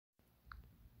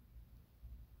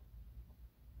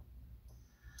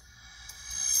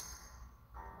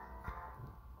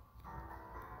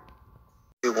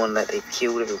everyone that they've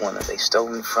killed, everyone that they've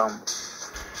stolen from,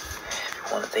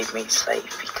 everyone that they've made slave,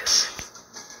 because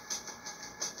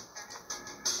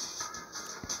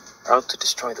they're out to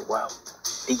destroy the world.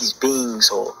 These beings,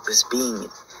 or this being,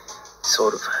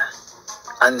 sort of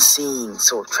unseen,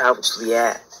 sort of travels through the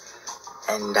air,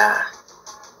 and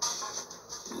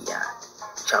he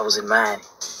travels in man,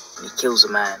 and he kills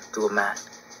a man through a man.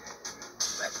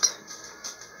 But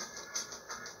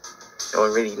no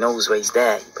one really knows why he's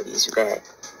there, but he's there.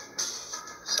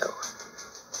 So,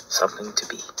 something to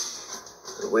be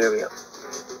wary of.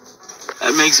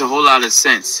 That makes a whole lot of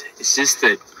sense. It's just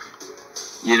that,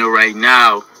 you know, right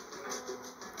now,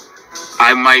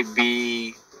 I might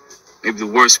be maybe the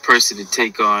worst person to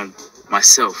take on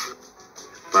myself.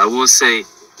 But I will say,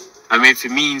 I mean, if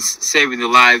it means saving the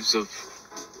lives of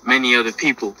many other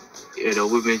people, you know,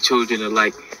 women and children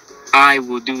alike, I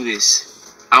will do this.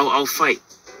 I'll fight.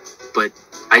 But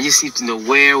I just need to know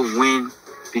where, when,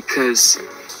 because...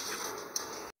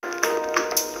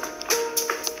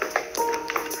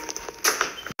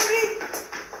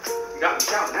 You got me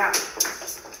shouting now.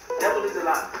 Devil is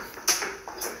alive.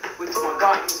 Wait till my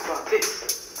God hears about this.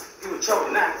 You in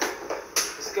trouble now.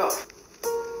 Let's go.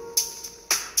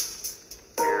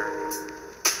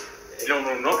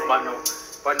 No, by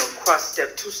no cross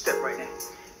step, two step right now.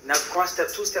 Now cross step,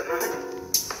 two step right now.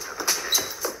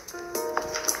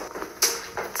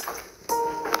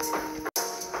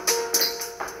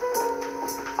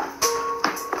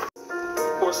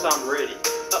 Of course I'm ready.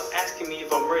 Stop asking me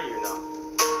if I'm ready or not.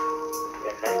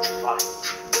 Yeah, that's fine.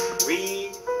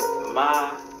 Read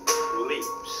my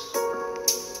lips.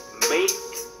 Make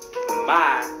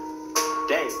my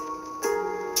day.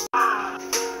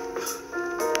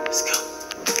 Let's go.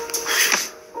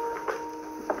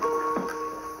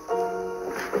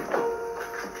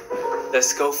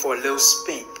 Let's go for a little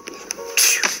spin.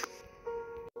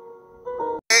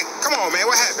 Hey, come on, man.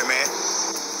 What happened, man?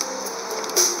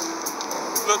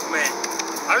 Look, man,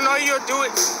 I don't know how you'll do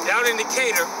it down in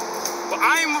Decatur, but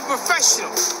I am a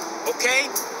professional, okay?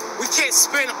 We can't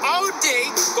spend all day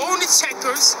going to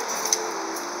Checkers.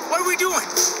 What are we doing?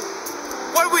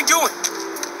 What are we doing?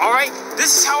 All right?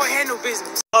 This is how I handle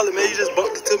business. Holly, man, you just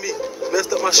bumped into me.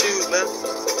 Messed up my shoes, man.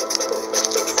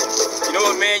 You know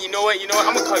what, man? You know what?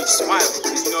 I'm going to call you Smiley,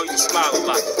 because you know you smile a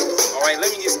lot. All right?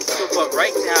 Let me just flip up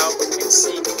right now and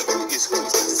see who is who.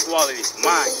 This wallet is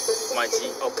mine, my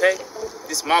G, okay?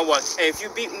 This is my wallet. Hey, if you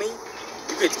beat me,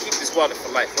 you get to keep this wallet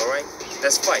for life, all right?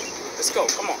 Let's fight. Let's go.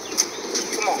 Come on.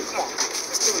 Come on, come on.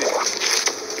 Let's do this.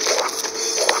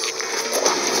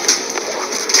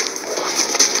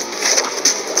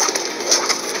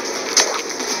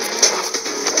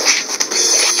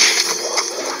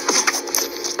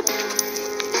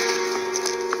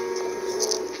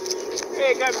 Hey,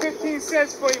 I got 15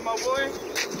 cents for you, my boy.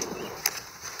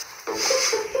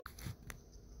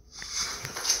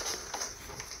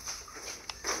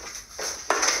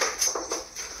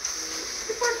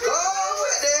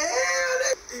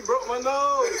 He broke my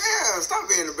nose. Yeah, stop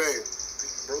being the baby.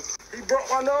 He broke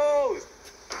my nose.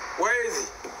 Where is he?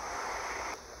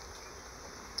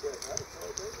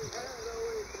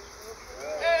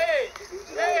 Hey,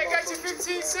 I got you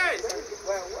 15 cents.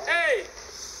 Hey, I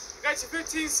got you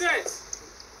 15 cents.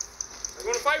 You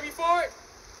want to fight me for it?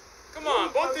 Come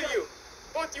on, both of you.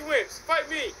 Both you wimps, fight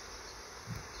me.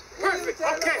 Perfect,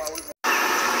 okay.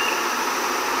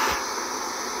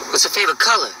 What's your favorite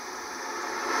color?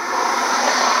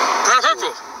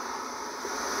 Purple.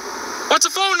 What's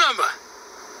the phone number?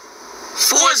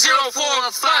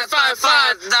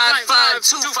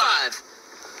 404-555-9525.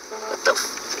 What the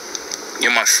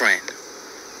You're my friend,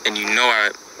 and you know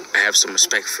I have some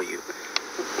respect for you.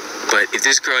 But if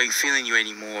this girl ain't feeling you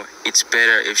anymore, it's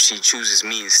better if she chooses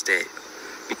me instead.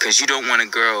 Because you don't want a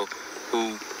girl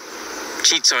who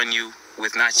cheats on you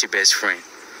with not your best friend.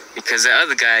 Because the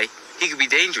other guy, he could be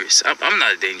dangerous. I'm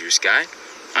not a dangerous guy.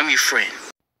 I'm your friend.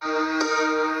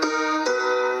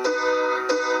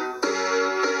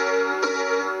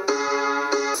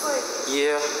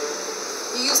 Yeah.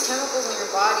 You use chemicals in your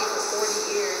body for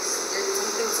 40 years.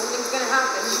 Something's gonna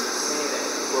happen. Saying that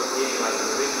people are getting like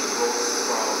really growth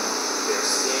from their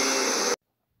skin.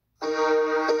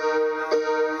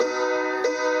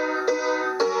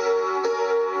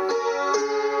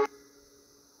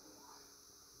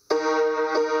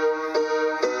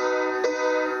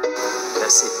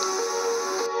 That's it.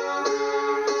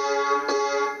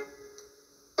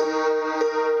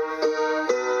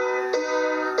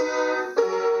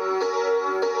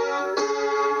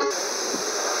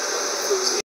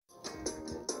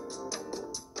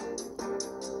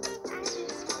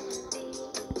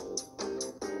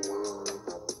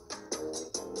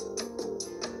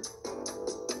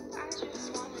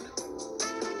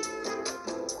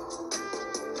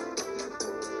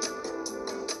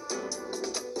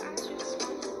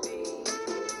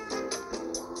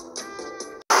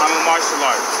 martial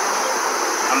artist.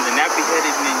 I'm the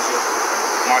nappy-headed ninja,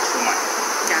 Martial Mike.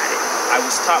 Got it. I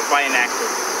was taught by an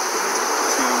actor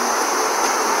to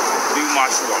do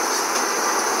martial arts,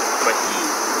 but he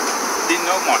didn't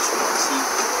know martial arts.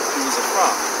 He was a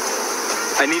fraud.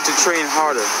 I need to train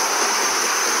harder.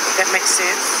 That makes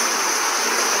sense.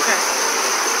 Okay.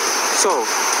 So,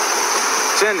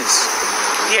 Janice.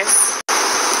 Yes.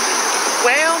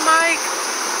 Well, Mike,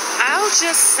 I'll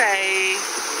just say,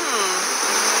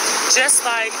 just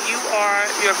like you are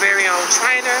your very own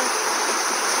trainer,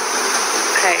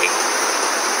 hey,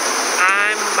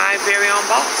 I'm my very own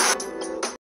boss.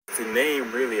 It's a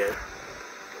name, really. I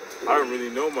don't really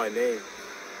know my name.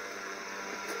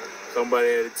 Somebody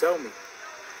had to tell me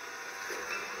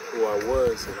who I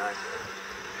was, and I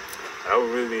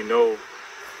don't really know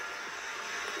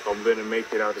if I'm gonna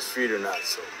make it out the street or not,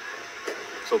 so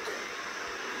it's okay.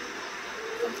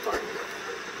 I'm fine.